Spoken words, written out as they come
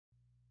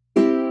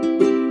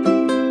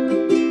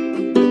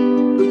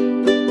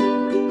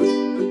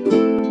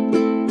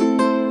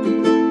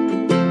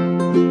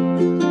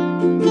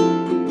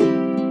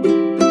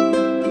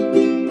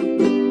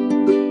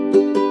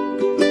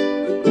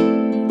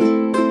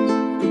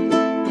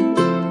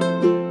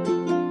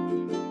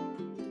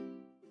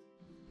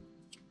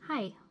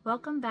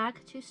Welcome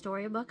back to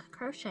Storybook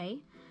Crochet.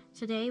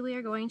 Today we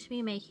are going to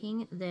be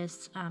making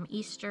this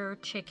Easter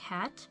chick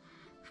hat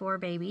for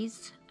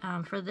babies.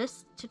 For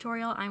this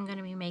tutorial I'm going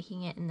to be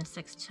making it in the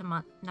 6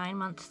 to 9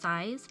 month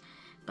size,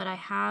 but I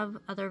have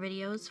other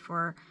videos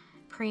for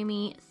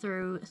preemie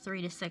through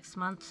 3 to 6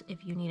 months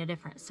if you need a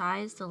different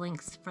size. The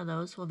links for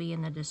those will be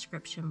in the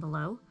description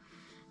below.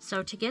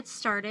 So to get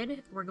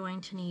started, we're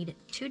going to need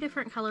 2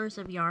 different colors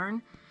of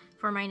yarn.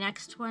 For my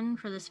next one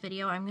for this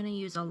video, I'm going to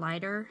use a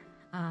lighter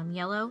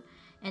yellow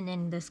and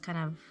then this kind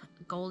of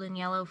golden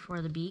yellow for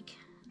the beak,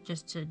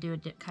 just to do a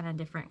kind of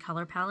different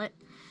color palette.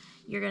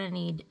 You're going to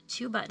need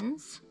 2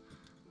 buttons,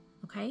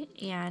 okay,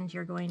 and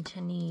you're going to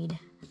need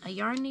a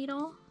yarn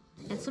needle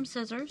and some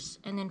scissors,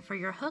 and then for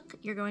your hook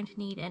you're going to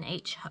need an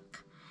H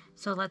hook.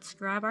 So let's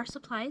grab our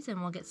supplies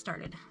and we'll get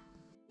started.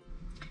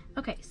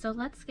 Okay, so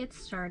let's get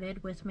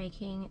started with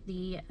making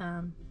the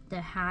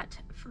hat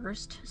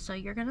first. So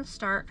you're going to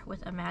start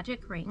with a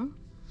magic ring,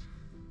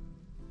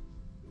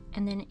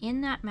 and then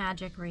in that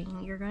magic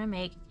ring you're going to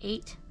make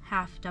 8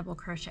 half double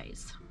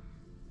crochets.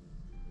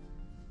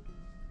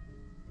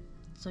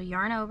 So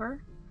yarn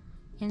over,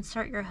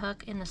 insert your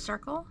hook in the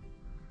circle,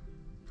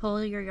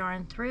 pull your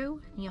yarn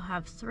through, and you'll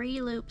have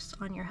 3 loops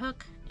on your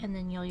hook, and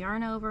then you'll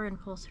yarn over and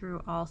pull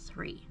through all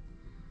 3.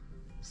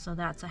 So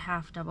that's a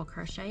half double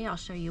crochet. I'll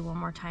show you one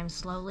more time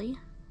slowly.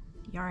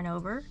 Yarn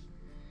over,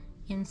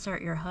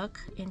 insert your hook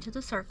into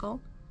the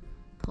circle,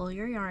 pull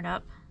your yarn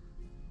up,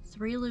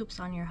 3 loops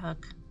on your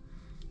hook,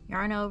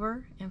 yarn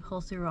over and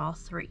pull through all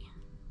 3.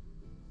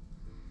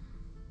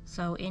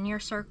 So in your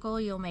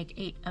circle you'll make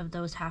 8 of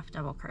those half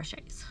double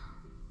crochets.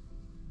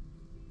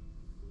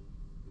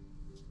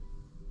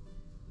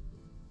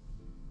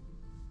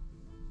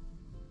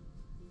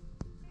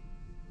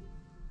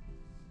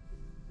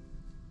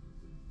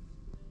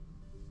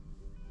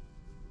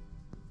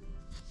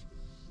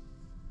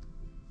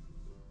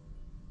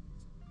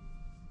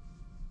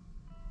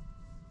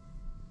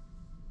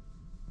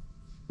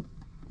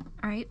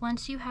 Alright,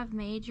 once you have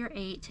made your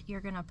 8,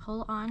 you're going to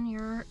pull on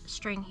your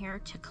string here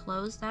to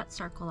close that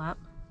circle up.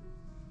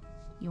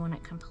 You want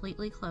it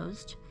completely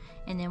closed,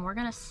 and then we're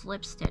going to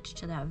slip stitch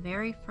to that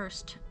very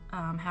first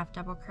half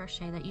double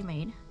crochet that you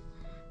made.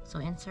 So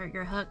insert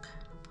your hook,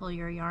 pull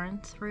your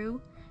yarn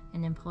through,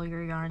 and then pull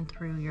your yarn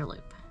through your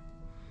loop.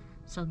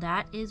 So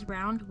that is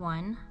round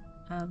 1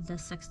 of the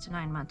 6 to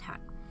 9 month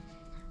hat.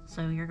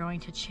 So you're going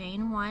to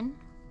chain 1.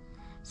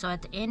 So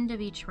at the end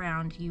of each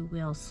round you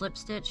will slip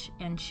stitch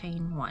and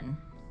chain 1.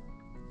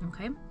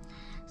 Okay,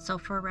 so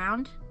for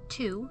round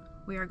 2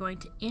 we are going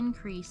to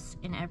increase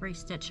in every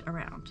stitch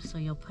around. So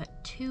you'll put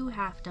 2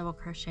 half double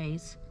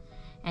crochets,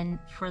 and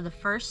for the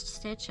first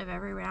stitch of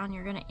every round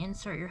you're going to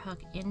insert your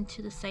hook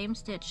into the same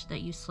stitch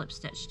that you slip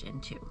stitched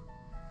into.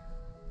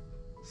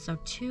 So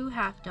 2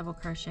 half double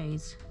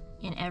crochets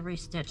in every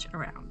stitch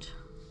around.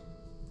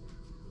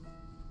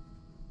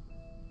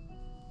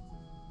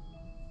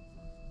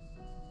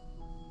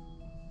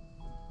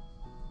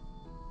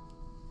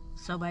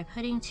 So by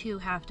putting 2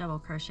 half double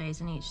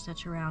crochets in each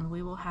stitch around,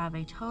 we will have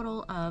a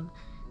total of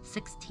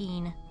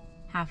 16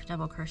 half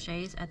double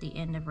crochets at the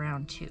end of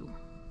round 2.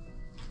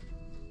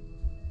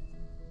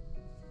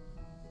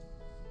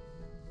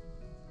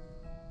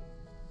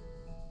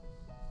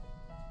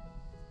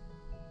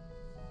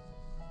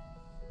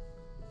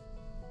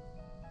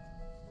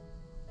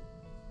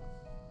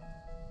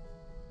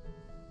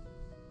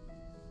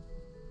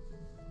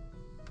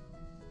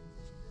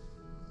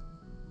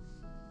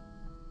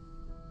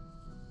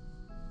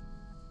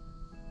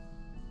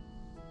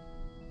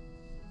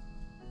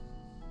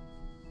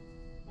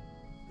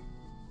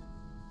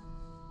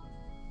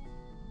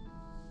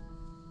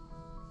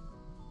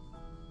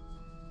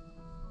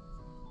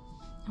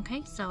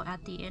 Okay, so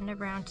at the end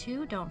of round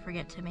 2, don't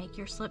forget to make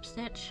your slip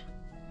stitch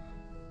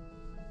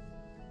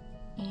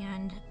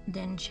and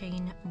then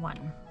chain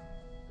 1.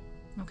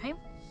 Okay,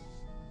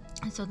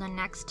 so the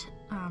next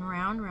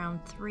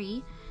round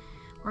 3,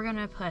 we're going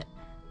to put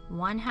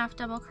 1 half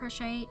double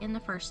crochet in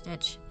the first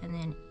stitch and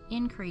then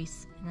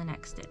increase in the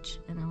next stitch,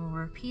 and then we'll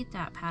repeat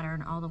that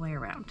pattern all the way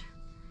around.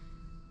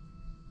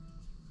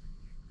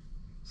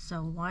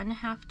 So 1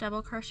 half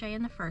double crochet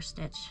in the first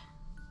stitch,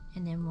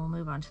 and then we'll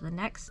move on to the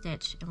next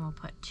stitch and we'll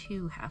put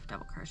 2 half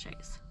double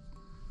crochets.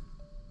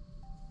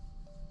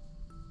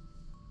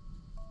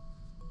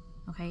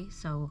 Okay,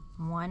 so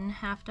 1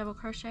 half double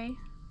crochet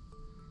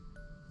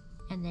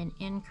and then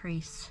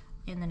increase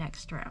in the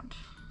next round.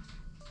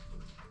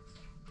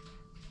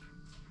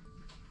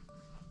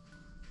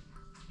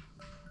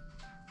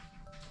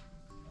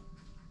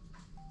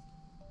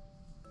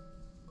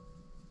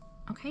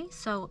 Okay,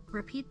 so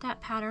repeat that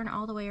pattern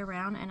all the way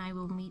around and I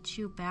will meet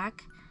you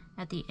back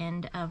at the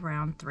end of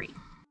round 3.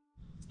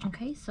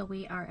 Okay, so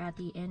we are at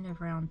the end of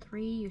round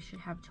 3. You should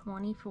have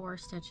 24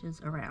 stitches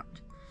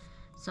around.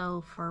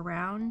 So for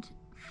round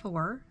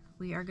 4,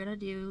 we are going to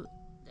do,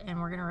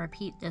 and we're going to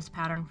repeat this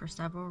pattern for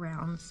several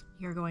rounds.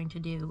 You're going to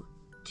do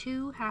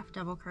 2 half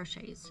double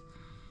crochets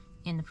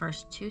in the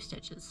first 2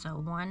 stitches. So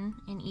 1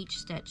 in each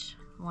stitch,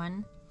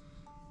 1,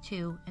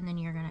 2, and then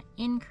you're going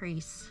to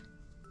increase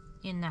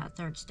in that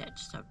third stitch.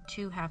 So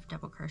 2 half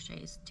double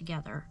crochets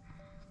together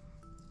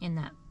in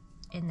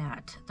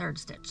that third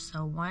stitch.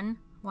 So 1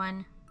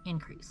 1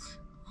 increase,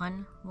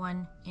 1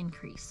 1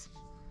 increase.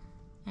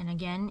 And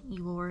again,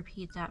 you will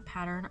repeat that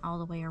pattern all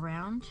the way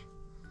around.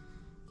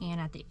 And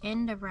at the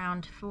end of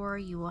round 4,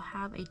 you will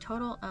have a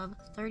total of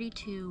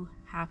 32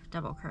 half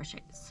double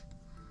crochets.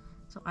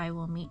 So I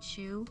will meet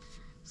you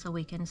so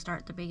we can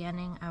start the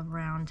beginning of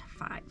round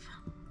 5.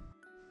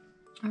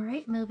 All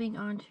right, moving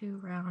on to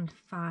round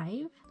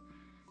 5,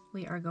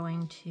 we are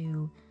going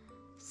to,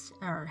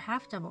 or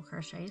half double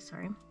crochet,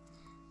 sorry,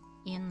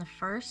 in the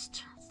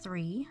first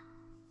 3.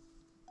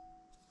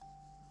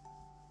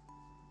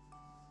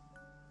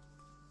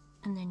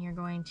 And then you're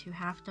going to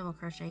half double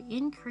crochet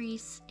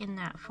increase in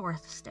that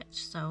 4th stitch.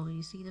 So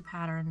you see the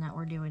pattern that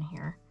we're doing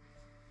here.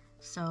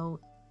 So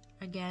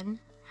again,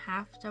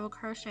 half double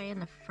crochet in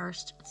the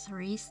first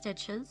 3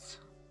 stitches,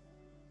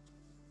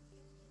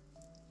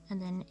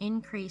 and then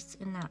increase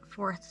in that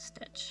 4th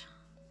stitch.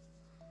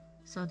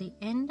 So the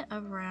end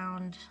of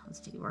round,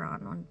 let's see, we're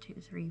on 1 2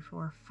 3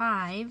 4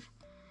 5,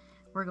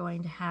 we're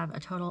going to have a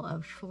total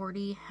of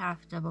 40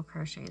 half double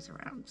crochets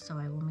around. So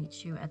I will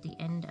meet you at the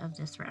end of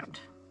this round.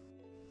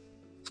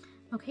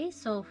 Okay,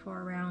 so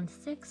for round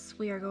 6,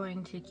 we are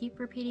going to keep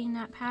repeating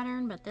that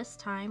pattern, but this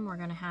time we're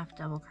going to half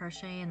double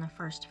crochet in the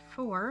first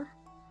 4.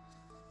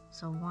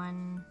 So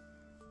 1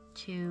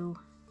 2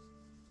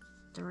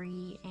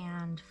 3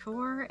 and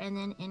 4, and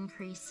then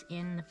increase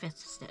in the 5th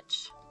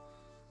stitch.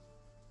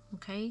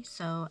 Okay,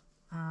 so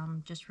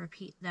just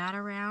repeat that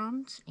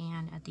around,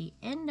 and at the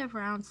end of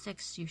round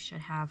 6 you should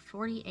have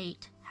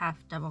 48 half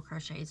double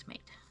crochets made.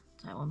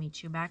 So I will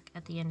meet you back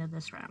at the end of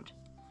this round.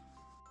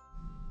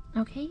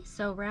 Okay,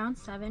 so round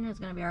 7 is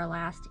going to be our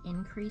last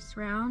increase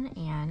round,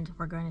 and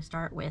we're going to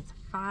start with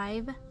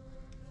 5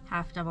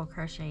 half double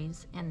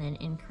crochets and then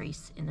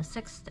increase in the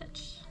 6th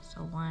stitch.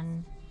 So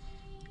 1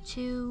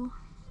 2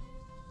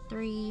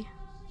 3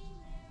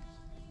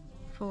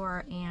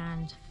 4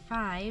 and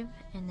 5,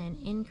 and then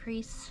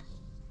increase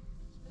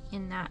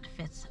in that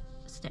 5th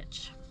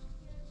stitch.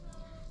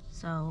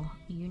 So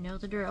you know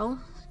the drill.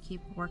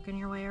 Keep working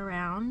your way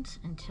around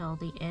until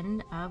the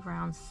end of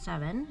round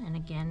 7, and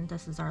again,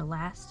 this is our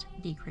last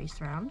decrease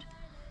round.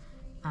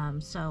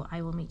 So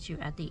I will meet you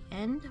at the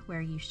end,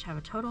 where you should have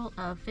a total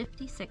of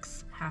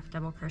 56 half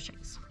double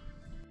crochets.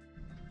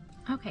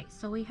 Okay,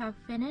 so we have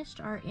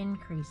finished our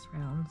increase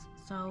rounds.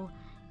 So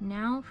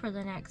now for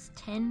the next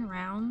 10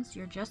 rounds,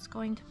 you're just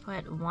going to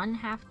put 1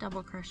 half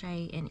double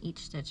crochet in each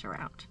stitch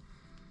around.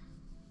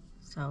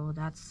 So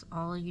that's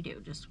all you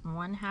do, just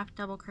 1 half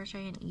double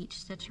crochet in each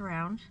stitch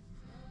around.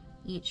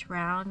 Each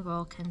round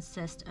will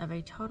consist of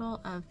a total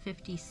of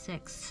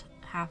 56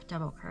 half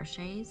double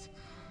crochets.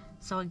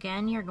 So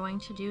again, you're going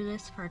to do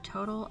this for a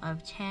total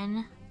of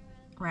 10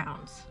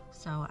 rounds.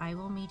 So I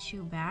will meet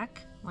you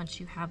back once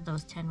you have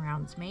those 10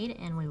 rounds made,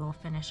 and we will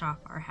finish off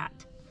our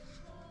hat.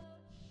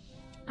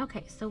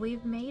 Okay, so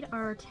we've made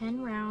our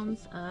 10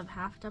 rounds of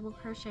half double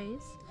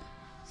crochets.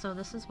 So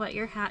this is what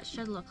your hat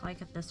should look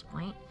like at this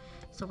point.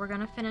 So we're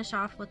going to finish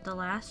off with the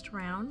last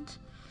round,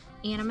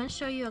 and I'm going to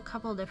show you a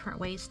couple different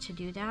ways to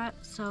do that.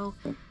 So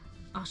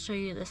I'll show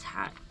you this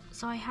hat.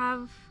 So I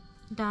have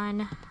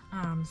done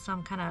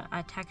some kind of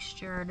a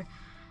textured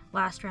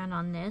last round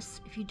on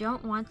this. If you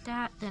don't want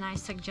that, then I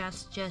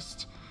suggest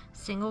just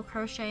single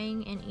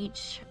crocheting in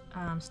each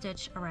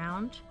stitch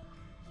around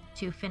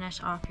to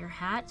finish off your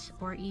hat,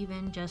 or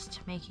even just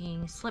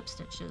making slip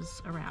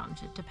stitches around.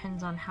 It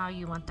depends on how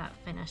you want that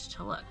finish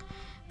to look.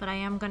 But I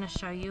am going to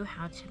show you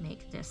how to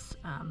make this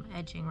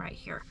edging right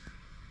here.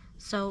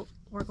 So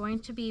we're going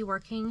to be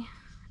working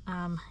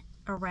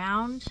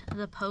around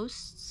the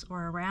posts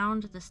or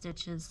around the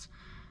stitches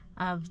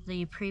of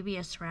the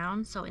previous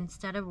round. So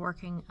instead of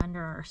working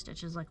under our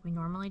stitches like we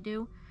normally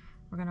do,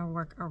 we're going to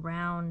work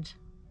around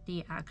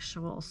the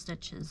actual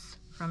stitches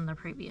from the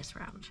previous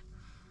round.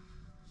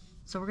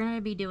 So we're going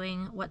to be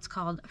doing what's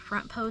called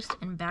front post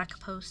and back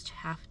post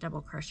half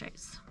double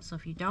crochets. So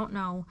if you don't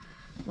know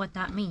what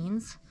that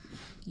means,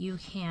 you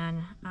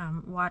can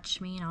watch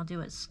me, and I'll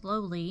do it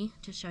slowly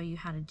to show you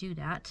how to do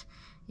that.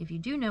 If you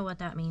do know what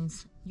that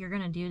means, you're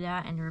going to do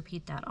that and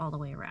repeat that all the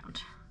way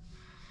around.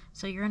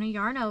 So you're going to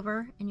yarn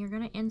over, and you're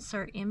going to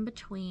insert in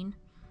between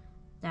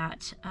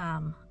that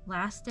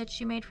last stitch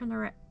you made from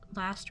the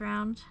last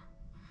round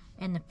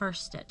and the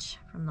first stitch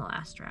from the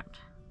last round.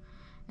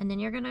 And then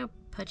you're going to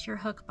put your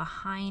hook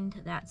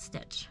behind that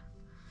stitch.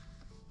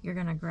 You're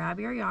going to grab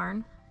your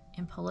yarn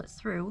and pull it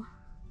through,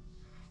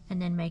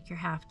 and then make your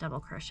half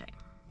double crochet.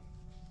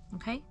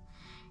 Okay?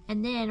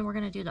 And then we're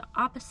going to do the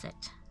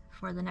opposite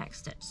for the next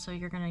stitch. So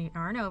you're going to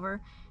yarn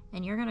over,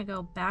 and you're going to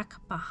go back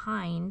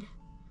behind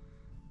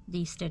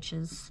these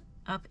stitches,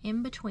 up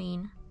in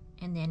between,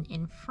 and then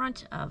in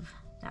front of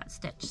that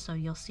stitch. So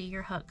you'll see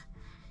your hook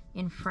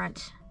in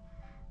front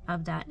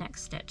of that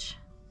next stitch.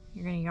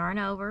 You're going to yarn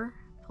over,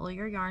 pull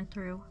your yarn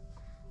through,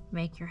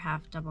 make your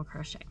half double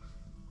crochet.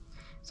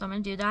 So I'm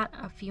going to do that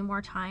a few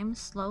more times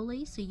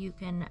slowly, so you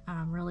can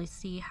really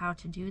see how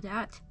to do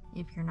that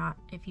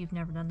if you've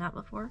never done that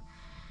before.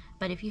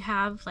 But if you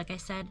have, like I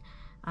said,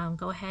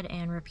 go ahead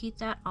and repeat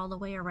that all the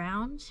way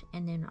around,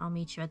 and then I'll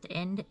meet you at the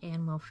end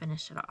and we'll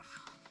finish it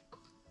off.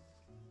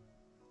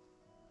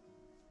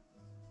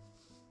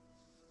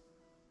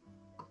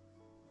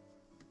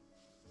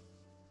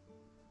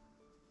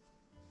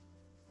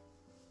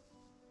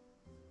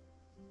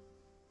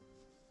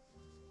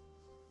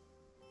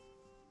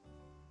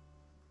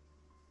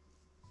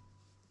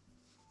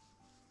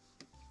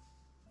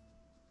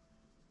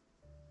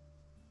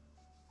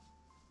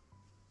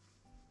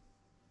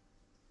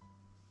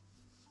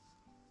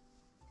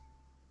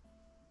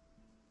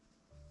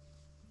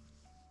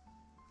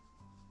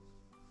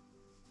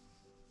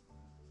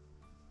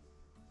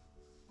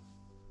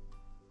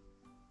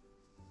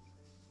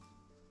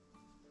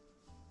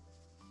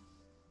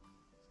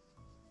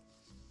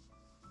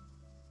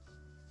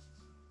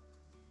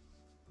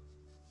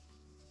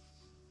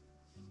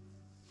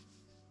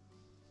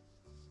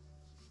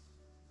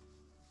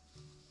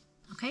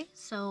 Okay,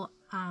 so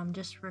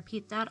just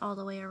repeat that all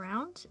the way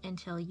around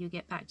until you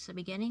get back to the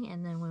beginning,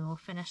 and then we will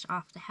finish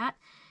off the hat,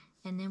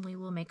 and then we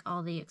will make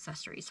all the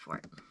accessories for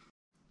it.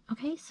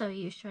 Okay, so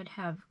you should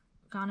have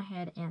gone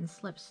ahead and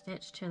slip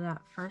stitched to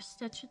that first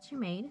stitch that you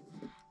made.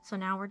 So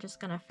now we're just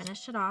going to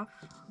finish it off,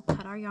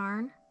 cut our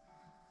yarn,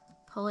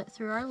 pull it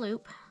through our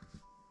loop,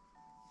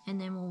 and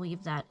then we'll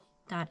weave that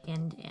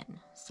end in.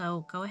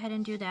 So go ahead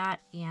and do that,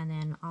 and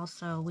then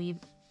also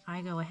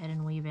I go ahead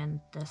and weave in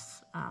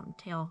this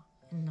tail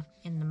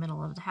in the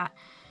middle of the hat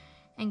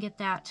and get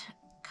that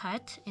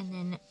cut, and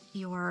then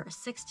your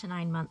 6 to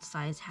 9 month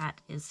size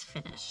hat is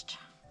finished.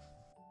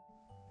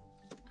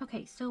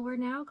 Okay, so we're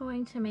now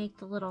going to make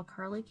the little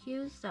curly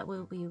cues that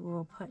we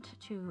will put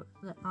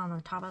on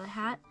the top of the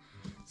hat.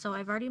 So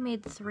I've already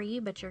made 3,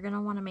 but you're going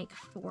to want to make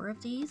 4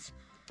 of these,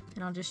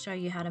 and I'll just show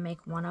you how to make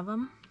one of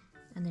them,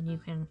 and then you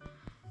can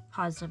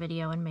pause the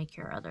video and make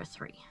your other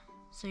 3.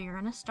 So you're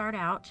going to start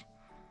out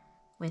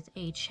with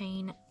a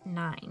chain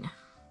 9.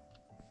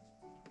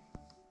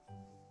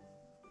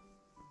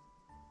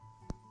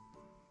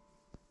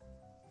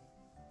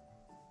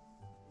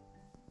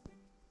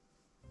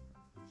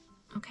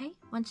 Okay,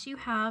 once you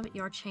have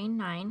your chain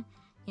 9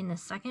 in the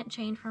second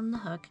chain from the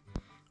hook,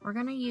 we're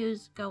going to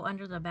go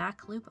under the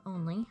back loop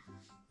only,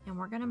 and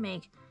we're going to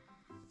make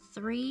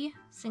 3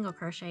 single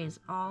crochets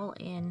all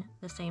in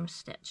the same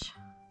stitch.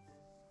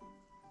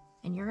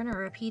 And you're going to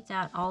repeat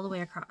that all the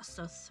way across.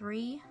 So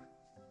 3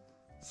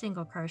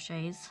 single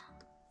crochets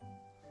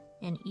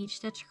in each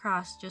stitch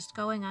across, just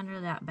going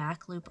under that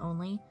back loop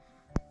only.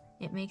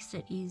 It makes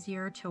it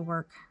easier to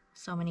work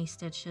so many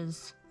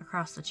stitches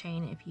across the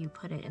chain if you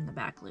put it in the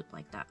back loop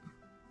like that.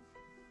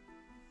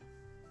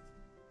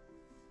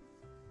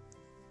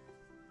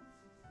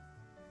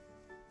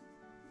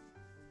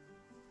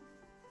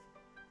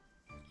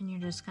 And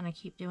you're just going to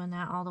keep doing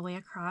that all the way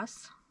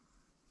across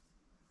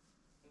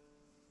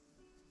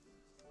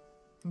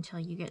until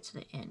you get to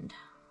the end.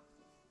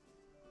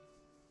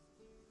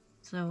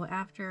 So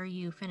after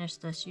you finish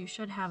this, you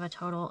should have a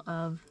total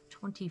of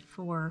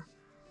 24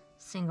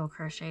 single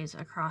crochets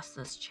across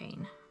this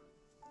chain.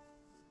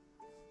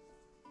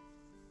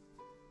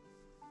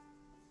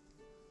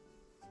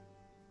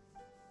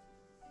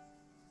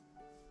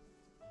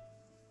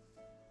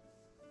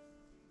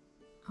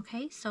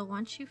 Okay, so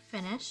once you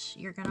finish,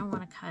 you're going to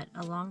want to cut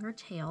a longer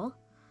tail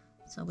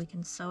so we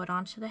can sew it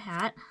onto the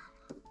hat.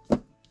 Go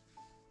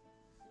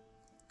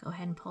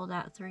ahead and pull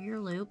that through your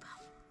loop.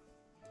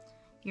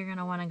 You're going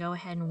to want to go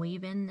ahead and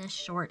weave in this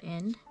short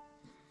end,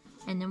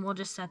 and then we'll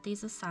just set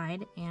these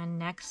aside, and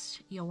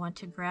next you'll want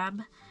to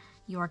grab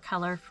your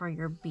color for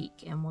your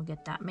beak, and we'll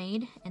get that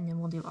made, and then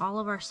we'll do all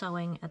of our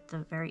sewing at the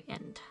very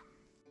end.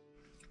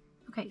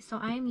 Okay, so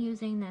I am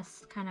using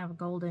this kind of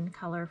golden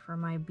color for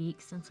my beak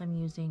since I'm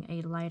using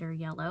a lighter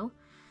yellow.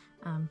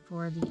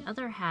 For the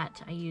other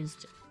hat, I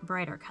used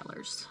brighter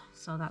colors,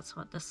 so that's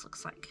what this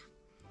looks like.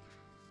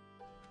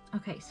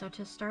 Okay, so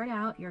to start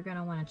out, you're going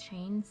to want to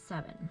chain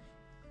 7.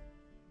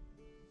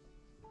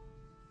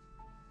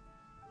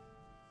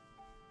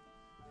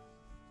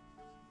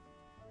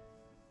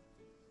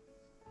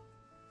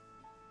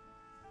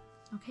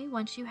 Okay,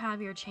 once you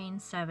have your chain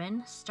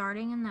 7,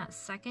 starting in that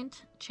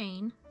second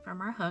chain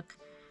from our hook,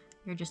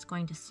 you're just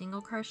going to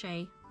single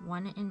crochet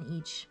 1 in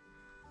each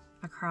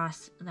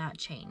across that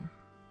chain.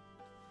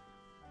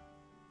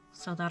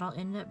 So that'll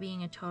end up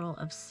being a total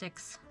of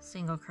 6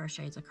 single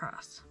crochets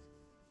across.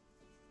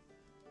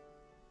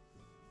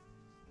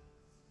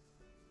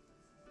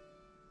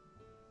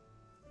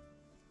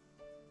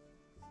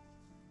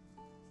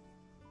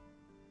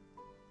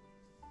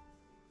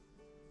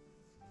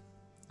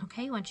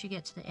 Okay, once you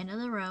get to the end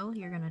of the row,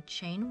 you're going to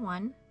chain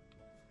 1,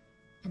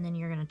 and then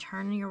you're going to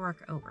turn your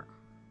work over.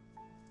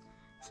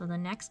 So the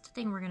next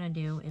thing we're going to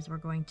do is we're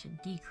going to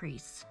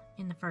decrease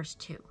in the first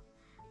 2.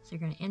 So you're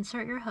going to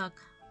insert your hook,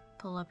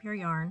 pull up your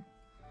yarn,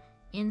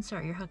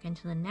 insert your hook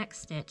into the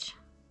next stitch,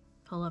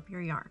 pull up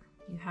your yarn.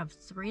 You have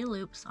 3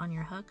 loops on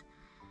your hook.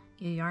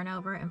 You yarn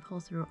over and pull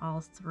through all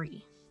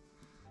 3.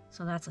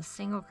 So that's a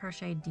single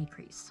crochet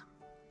decrease.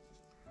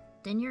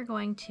 Then you're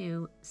going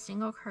to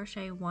single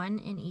crochet 1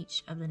 in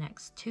each of the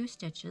next 2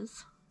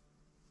 stitches,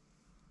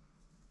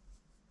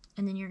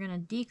 and then you're going to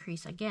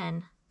decrease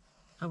again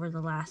over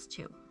the last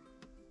 2.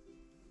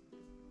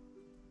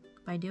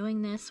 By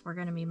doing this, we're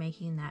going to be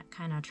making that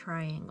kind of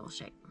triangle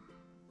shape.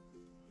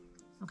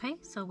 Okay,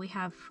 so we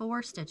have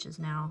 4 stitches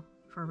now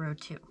for row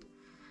 2.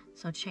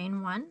 So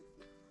chain 1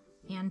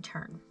 and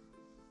turn.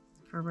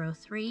 For row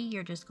 3,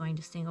 you're just going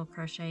to single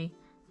crochet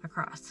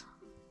across.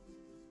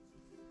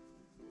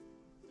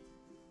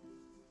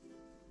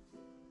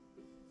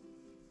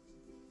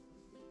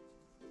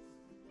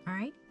 All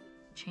right,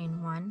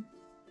 chain 1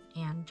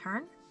 and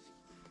turn.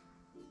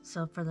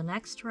 So for the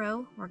next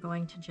row, we're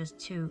going to just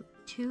do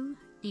 2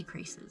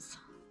 decreases.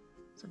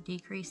 So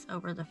decrease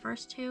over the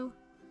first 2,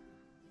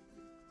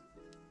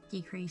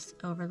 decrease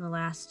over the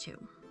last 2.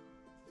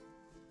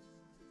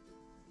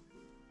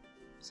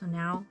 So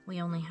now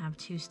we only have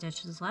 2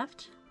 stitches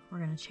left. We're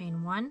going to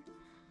chain 1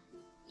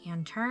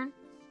 and turn,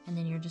 and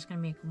then you're just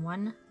going to make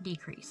 1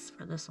 decrease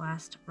for this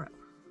last row.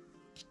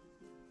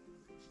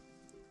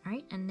 All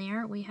right, and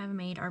there we have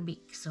made our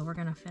beak. So we're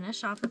going to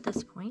finish off at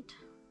this point.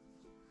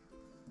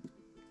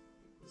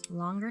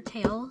 Longer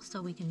tail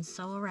so we can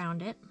sew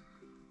around it.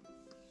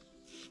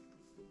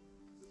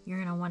 You're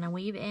going to want to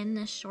weave in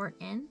this short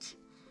end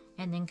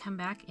and then come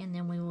back, and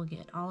then we will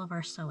get all of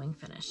our sewing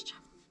finished.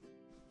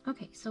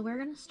 Okay, so we're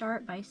going to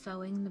start by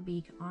sewing the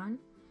beak on.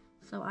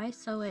 So I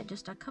sew it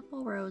just a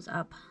couple rows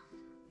up.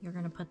 You're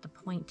going to put the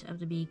point of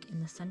the beak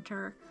in the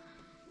center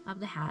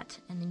of the hat,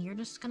 and then you're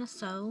just going to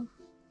sew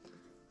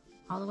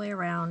all the way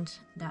around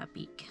that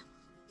beak.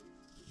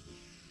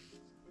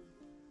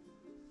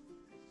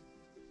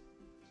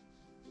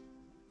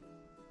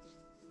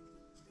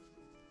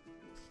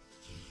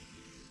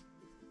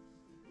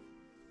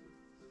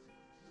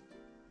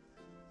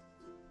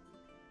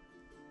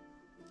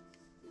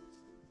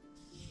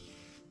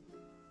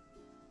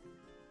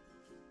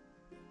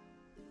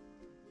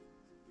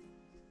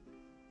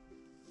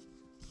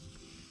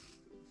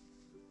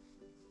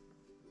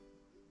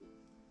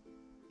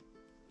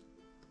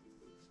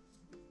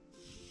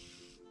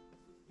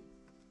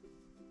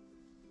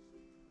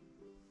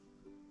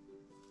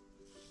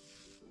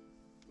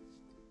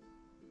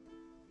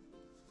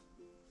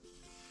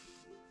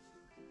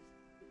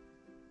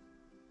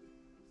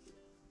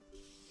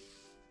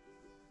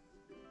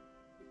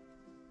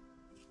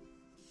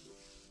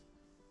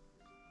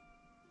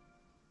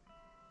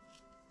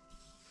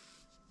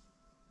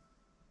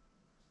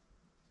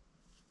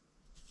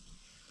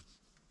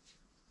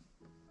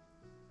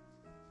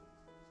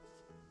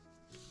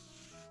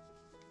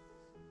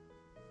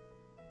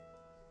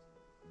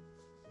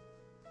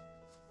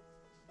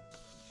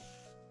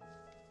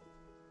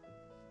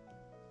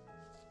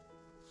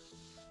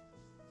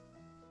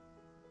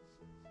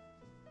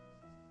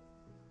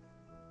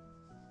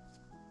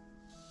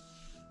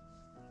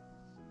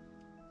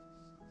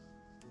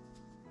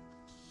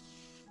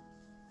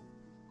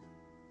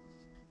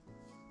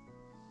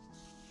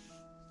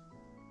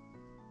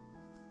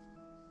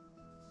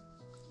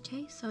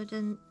 Okay, so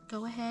then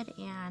go ahead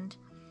and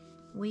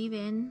weave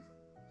in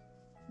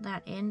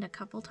that end a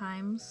couple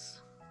times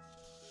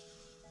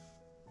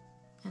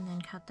and then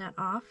cut that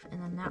off,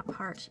 and then that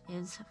part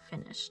is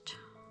finished.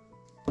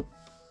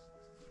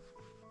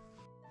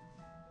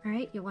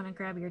 Alright, you want to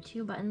grab your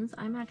 2 buttons.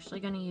 I'm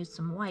actually going to use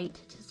some white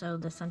to sew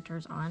the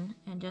centers on,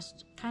 and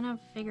just kind of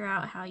figure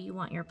out how you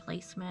want your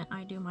placement.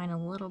 I do mine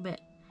a little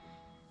bit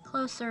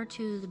closer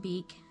to the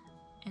beak,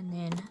 and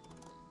then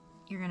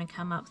you're going to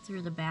come up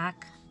through the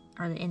back,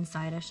 or the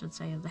inside I should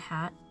say, of the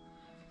hat,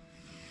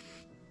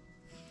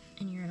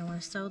 and you're going to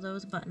want to sew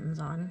those buttons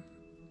on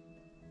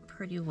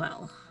pretty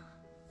well.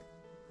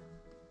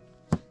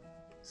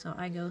 So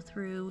I go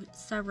through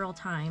several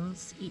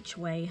times each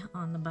way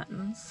on the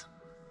buttons.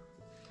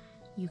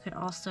 You could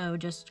also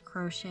just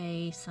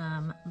crochet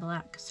some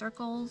black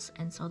circles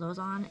and sew those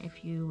on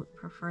if you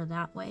prefer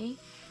that way.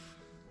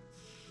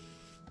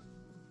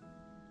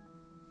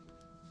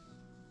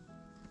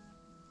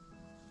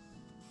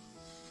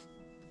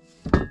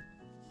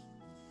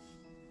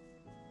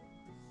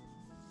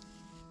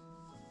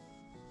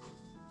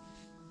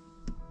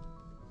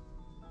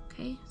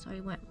 Okay, so I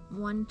went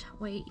one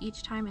way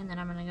each time, and then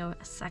I'm going to go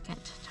a second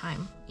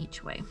time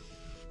each way.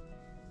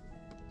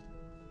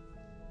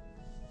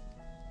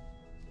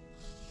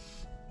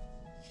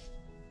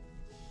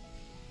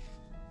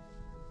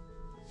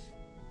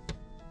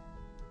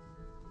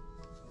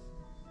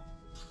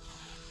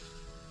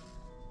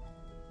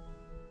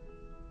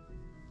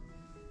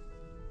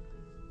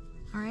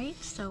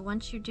 Alright, so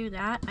once you do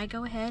that, I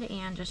go ahead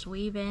and just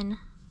weave in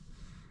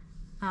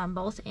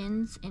both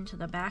ends into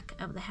the back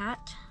of the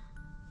hat,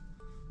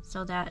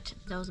 so that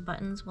those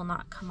buttons will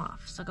not come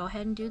off. So go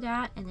ahead and do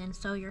that, and then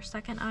sew your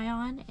second eye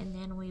on, and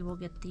then we will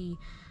get the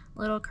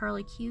little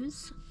curly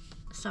cues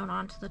sewn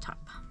onto the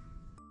top.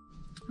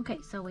 Okay,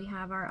 so we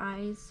have our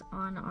eyes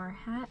on our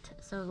hat.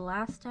 So the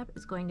last step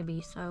is going to be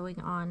sewing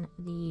on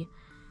the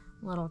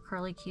little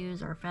curly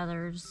cues or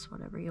feathers,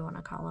 whatever you want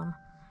to call them.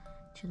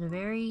 to the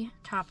very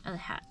top of the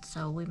hat.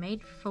 So we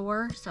made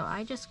 4, so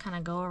I just kind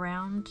of go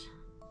around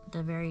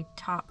the very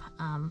top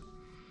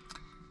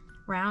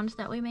round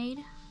that we made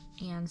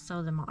and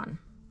sew them on.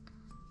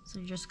 So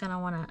you're just gonna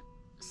want to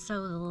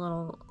sew the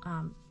little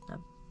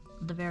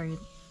the very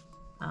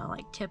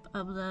like tip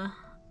of the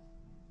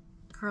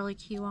curly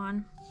Q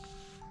on.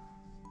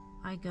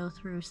 I go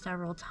through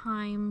several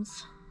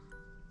times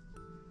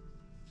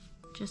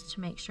just to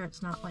make sure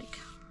it's not like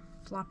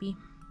floppy,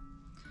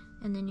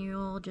 and then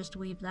you'll just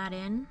weave that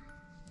in.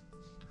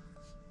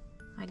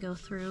 I go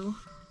through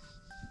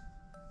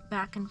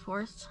back and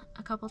forth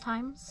a couple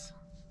times.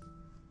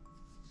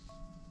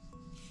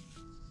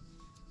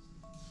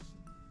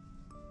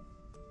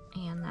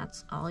 And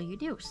that's all you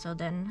do. So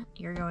then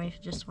you're going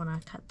to just want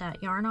to cut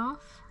that yarn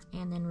off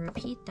and then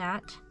repeat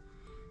that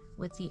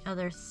with the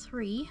other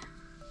 3.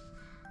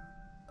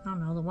 I don't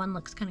know, the one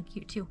looks kind of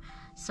cute too.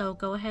 So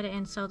go ahead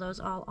and sew those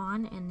all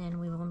on, and then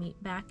we will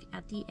meet back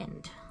at the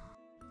end.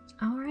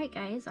 Alright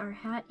guys, our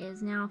hat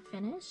is now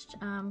finished.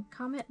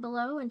 Comment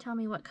below and tell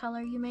me what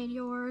color you made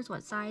yours,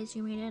 what size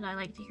you made it. I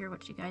like to hear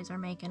what you guys are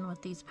making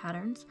with these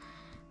patterns.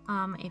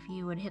 If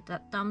you would hit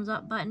that thumbs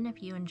up button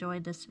if you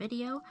enjoyed this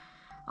video.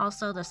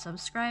 Also the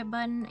subscribe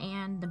button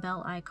and the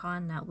bell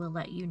icon that will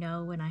let you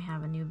know when I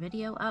have a new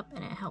video up,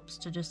 and it helps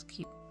to just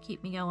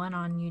keep me going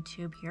on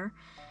YouTube here.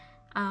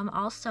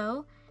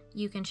 Also,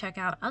 you can check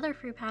out other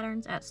free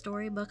patterns at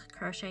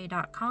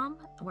storybookcrochet.com,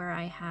 where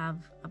I have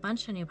a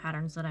bunch of new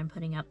patterns that I'm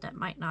putting up that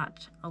might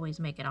not always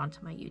make it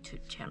onto my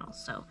YouTube channel.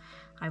 So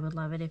I would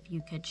love it if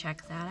you could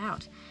check that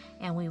out.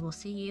 And we will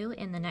see you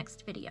in the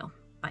next video.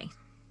 Bye.